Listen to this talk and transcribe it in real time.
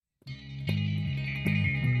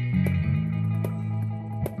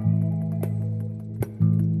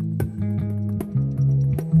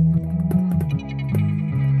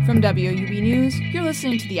From WUB News, you're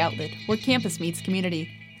listening to The Outlet, where campus meets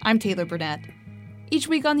community. I'm Taylor Burnett. Each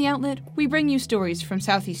week on The Outlet, we bring you stories from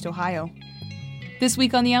Southeast Ohio. This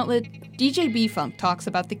week on The Outlet, DJ B-Funk talks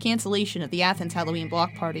about the cancellation of the Athens Halloween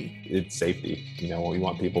block party. It's safety. We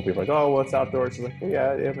want people are like, oh, well, it's outdoors. It's like, well,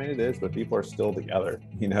 yeah, I mean, it is, but people are still together,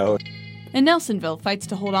 And Nelsonville fights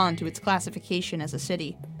to hold on to its classification as a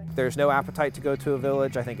city. There's no appetite to go to a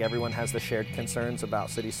village. I think everyone has the shared concerns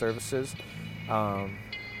about city services.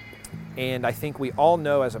 And I think we all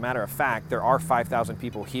know, as a matter of fact, there are 5,000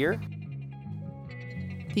 people here.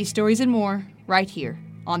 These stories and more, right here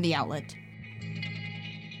on The Outlet.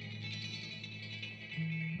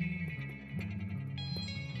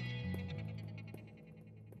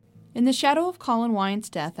 In the shadow of Colin Wyant's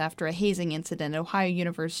death after a hazing incident at Ohio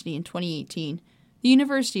University in 2018, the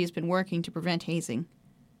university has been working to prevent hazing.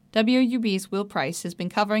 WUB's Will Price has been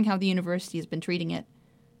covering how the university has been treating it.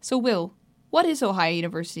 So Will, what is Ohio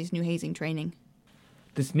University's new hazing training?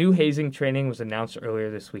 This new hazing training was announced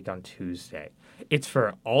earlier this week on Tuesday. It's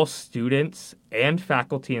for all students and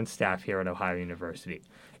faculty and staff here at Ohio University.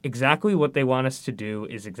 Exactly what they want us to do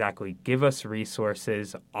is exactly give us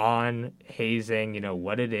resources on hazing,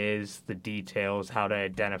 what it is, the details, how to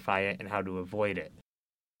identify it, and how to avoid it.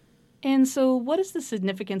 And so what is the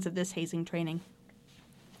significance of this hazing training?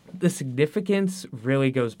 The significance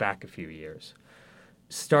really goes back a few years.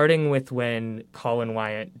 Starting with when Colin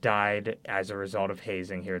Wyant died as a result of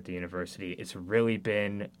hazing here at the university, it's really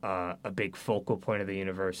been a big focal point of the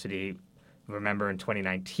university. Remember in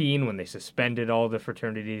 2019 when they suspended all the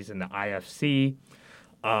fraternities in the IFC.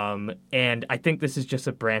 And I think this is just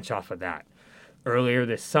a branch off of that. Earlier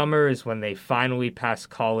this summer is when they finally passed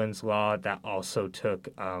Collins Law that also took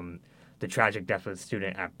the tragic death of a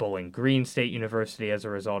student at Bowling Green State University as a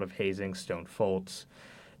result of hazing, Stone Foltz.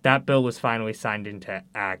 That bill was finally signed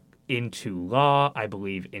into law, I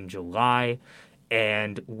believe, in July.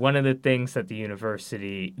 And one of the things that the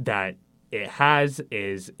university that it has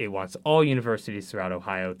is it wants all universities throughout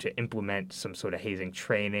Ohio to implement some sort of hazing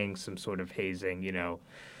training, some sort of hazing,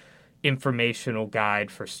 informational guide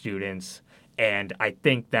for students. And I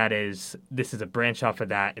think this is a branch off of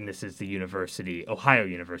that, and this is the Ohio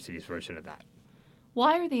University's version of that.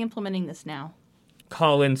 Why are they implementing this now?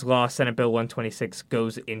 Collins Law, Senate Bill 126,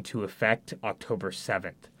 goes into effect October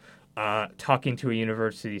 7th. Talking to a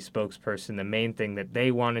university spokesperson, the main thing that they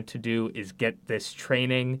wanted to do is get this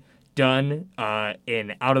training done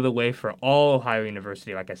and out of the way for all Ohio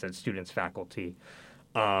University, like I said, students, faculty,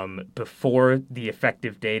 before the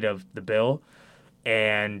effective date of the bill.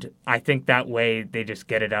 And I think that way they just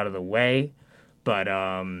get it out of the way. But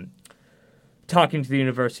talking to the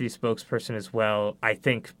university spokesperson as well, I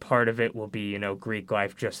think part of it will be, Greek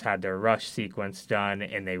Life just had their rush sequence done,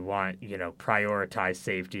 and they want, prioritize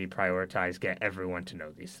safety, get everyone to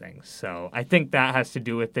know these things. So I think that has to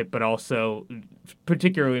do with it, but also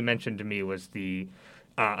particularly mentioned to me was the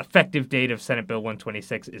effective date of Senate Bill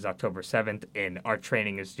 126 is October 7th, and our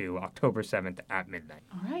training is due October 7th at midnight.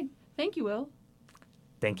 All right. Thank you, Will.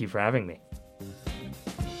 Thank you for having me.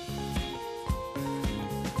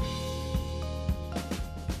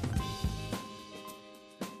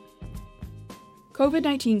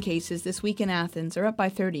 COVID-19 cases this week in Athens are up by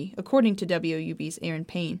 30, according to WUB's Aaron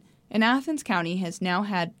Payne, and Athens County has now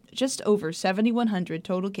had just over 7,100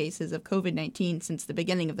 total cases of COVID-19 since the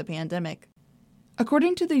beginning of the pandemic.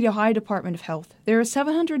 According to the Ohio Department of Health, there are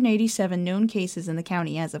 787 known cases in the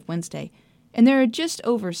county as of Wednesday, and there are just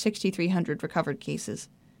over 6,300 recovered cases.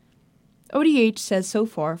 ODH says so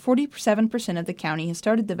far 47% of the county has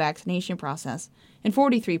started the vaccination process, and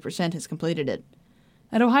 43% has completed it.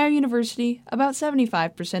 At Ohio University, about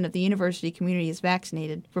 75% of the university community is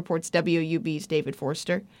vaccinated, reports WUB's David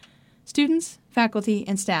Forster. Students, faculty,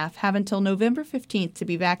 and staff have until November 15th to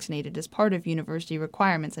be vaccinated as part of university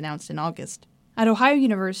requirements announced in August. At Ohio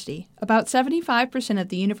University, about 75% of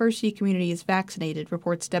the university community is vaccinated,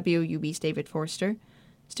 reports WUB's David Forster.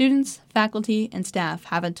 Students, faculty, and staff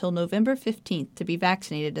have until November 15th to be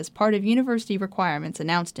vaccinated as part of university requirements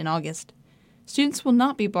announced in August. Students will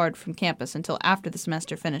not be barred from campus until after the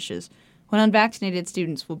semester finishes, when unvaccinated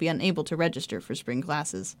students will be unable to register for spring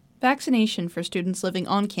classes. Vaccination for students living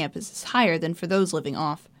on campus is higher than for those living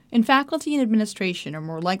off, and faculty and administration are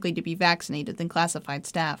more likely to be vaccinated than classified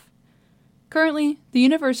staff. Currently, the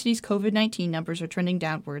university's COVID-19 numbers are trending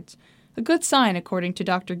downwards, a good sign according to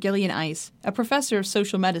Dr. Gillian Ice, a professor of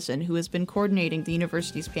social medicine who has been coordinating the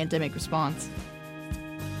university's pandemic response.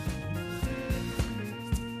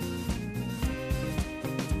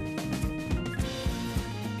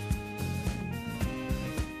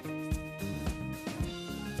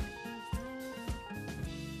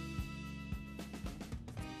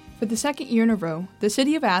 For the second year in a row, the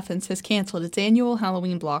city of Athens has canceled its annual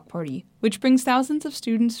Halloween block party, which brings thousands of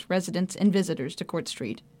students, residents, and visitors to Court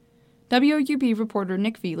Street. WOUB reporter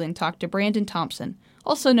Nick Veland talked to Brandon Thompson,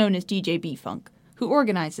 also known as DJ B-Funk, who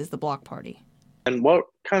organizes the block party. And what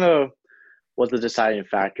kind of was the deciding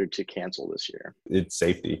factor to cancel this year? It's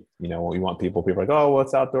safety. We want people are like, oh, well,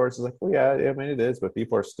 it's outdoors. It's like, well, yeah, I mean, it is, but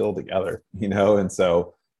people are still together, and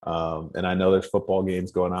so, and I know there's football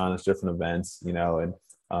games going on, there's different events, and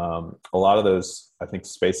a lot of those, I think,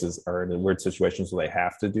 spaces are in weird situations where they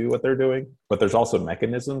have to do what they're doing, but there's also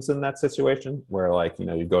mechanisms in that situation where, like,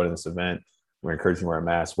 you go to this event, we're encouraging you to wear a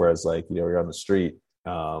mask, whereas, like, you're on the street,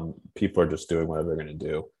 people are just doing whatever they're going to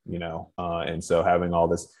do, and so having all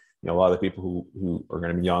this, a lot of the people who are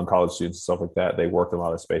going to be young college students and stuff like that, they work in a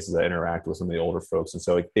lot of spaces that interact with some of the older folks, and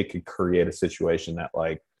so it could create a situation that,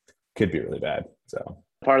 like, could be really bad. So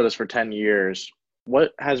part of this for 10 years.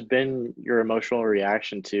 What has been your emotional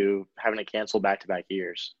reaction to having to cancel back-to-back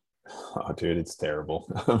years? Oh, dude, it's terrible.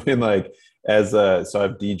 I mean, like, so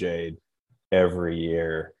I've DJ'd every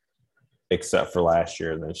year except for last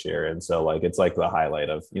year and this year. And so, like, it's like the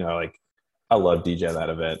highlight of, like, I love DJing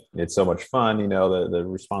that event. It's so much fun, the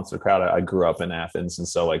response to the crowd. I grew up in Athens. And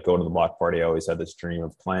so, like, going to the block party, I always had this dream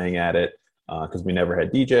of playing at it because we never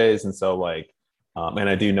had DJs. And so, like, and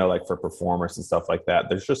I do know, like, for performers and stuff like that,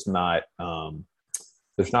 there's just not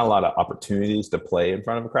there's not a lot of opportunities to play in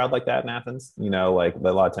front of a crowd like that in Athens. Like, a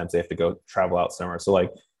lot of times they have to go travel out somewhere. So,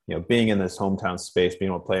 like, being in this hometown space,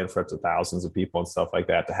 being able to play in front of thousands of people and stuff like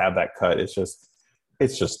that, to have that cut, it's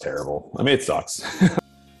just terrible. I mean, it sucks.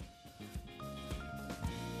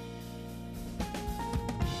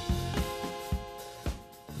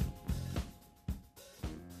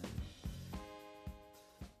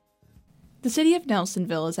 The city of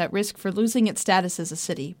Nelsonville is at risk for losing its status as a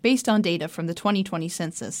city based on data from the 2020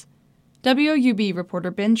 census. WOUB reporter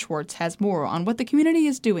Ben Schwartz has more on what the community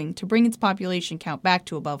is doing to bring its population count back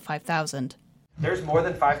to above 5,000. There's more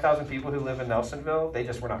than 5,000 people who live in Nelsonville. They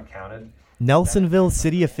just were not counted. Nelsonville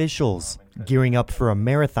city officials gearing up for a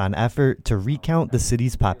marathon effort to recount the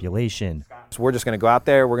city's population. So we're just going to go out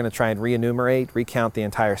there. We're going to try and recount the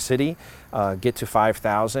entire city, get to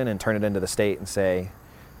 5,000 and turn it into the state and say,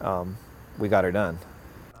 we got her done.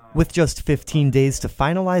 With just 15 days to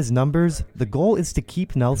finalize numbers, the goal is to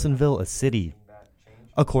keep Nelsonville a city.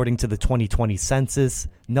 According to the 2020 census,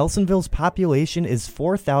 Nelsonville's population is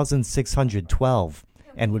 4,612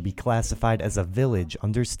 and would be classified as a village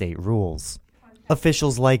under state rules.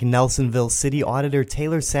 Officials like Nelsonville City Auditor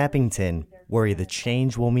Taylor Sappington worry the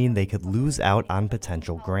change will mean they could lose out on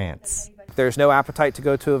potential grants. There's no appetite to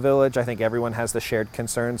go to a village. I think everyone has the shared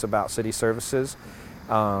concerns about city services.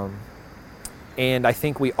 And I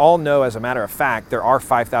think we all know, as a matter of fact, there are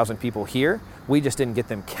 5,000 people here. We just didn't get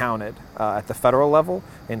them counted at the federal level.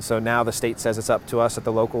 And so now the state says it's up to us at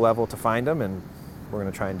the local level to find them, and we're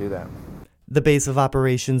going to try and do that. The base of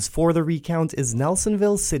operations for the recount is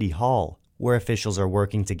Nelsonville City Hall, where officials are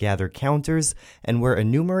working to gather counters and where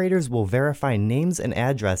enumerators will verify names and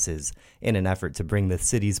addresses in an effort to bring the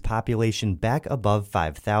city's population back above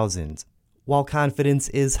 5,000. While confidence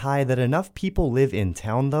is high that enough people live in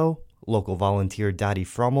town, though, local volunteer Dottie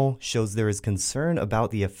Frummel shows there is concern about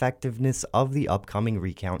the effectiveness of the upcoming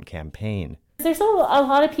recount campaign. There's a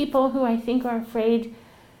lot of people who I think are afraid,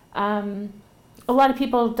 a lot of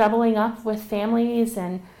people doubling up with families,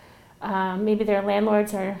 and maybe their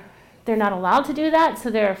landlords they're not allowed to do that, so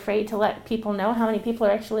they're afraid to let people know how many people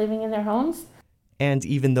are actually living in their homes. And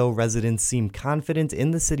even though residents seem confident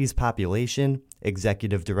in the city's population,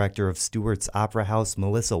 Executive Director of Stewart's Opera House,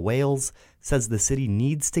 Melissa Wales, says the city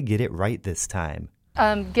needs to get it right this time.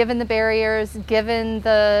 Given the barriers, given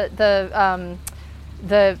the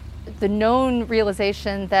known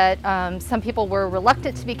realization that some people were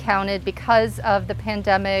reluctant to be counted because of the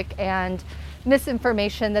pandemic and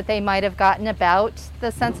misinformation that they might have gotten about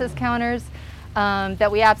the census counters,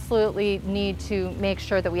 that we absolutely need to make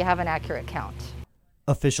sure that we have an accurate count.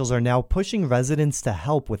 Officials are now pushing residents to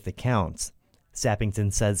help with the counts.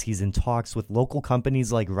 Sappington says he's in talks with local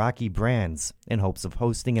companies like Rocky Brands in hopes of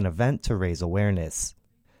hosting an event to raise awareness.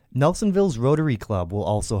 Nelsonville's Rotary Club will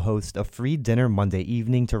also host a free dinner Monday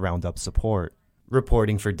evening to round up support.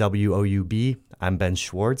 Reporting for WOUB, I'm Ben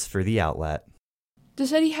Schwartz for The Outlet. The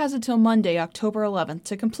city has until Monday, October 11th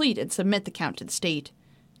to complete and submit the count to the state.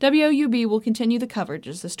 WOUB will continue the coverage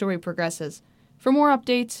as the story progresses. For more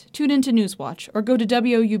updates, tune into Newswatch or go to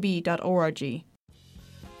woub.org.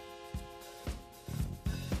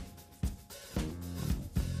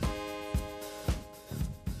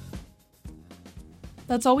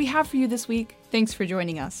 That's all we have for you this week. Thanks for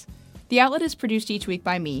joining us. The Outlet is produced each week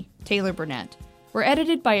by me, Taylor Burnett. We're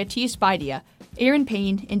edited by Atis Baidia, Aaron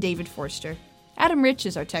Payne, and David Forster. Adam Rich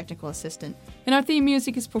is our technical assistant, and our theme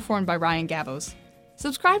music is performed by Ryan Gavos.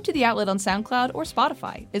 Subscribe to The Outlet on SoundCloud or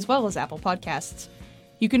Spotify, as well as Apple Podcasts.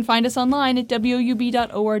 You can find us online at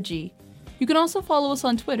woub.org. You can also follow us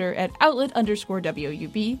on Twitter at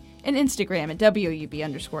outlet_WUB and Instagram at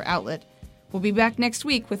WUB_outlet. We'll be back next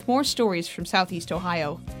week with more stories from Southeast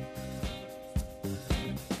Ohio.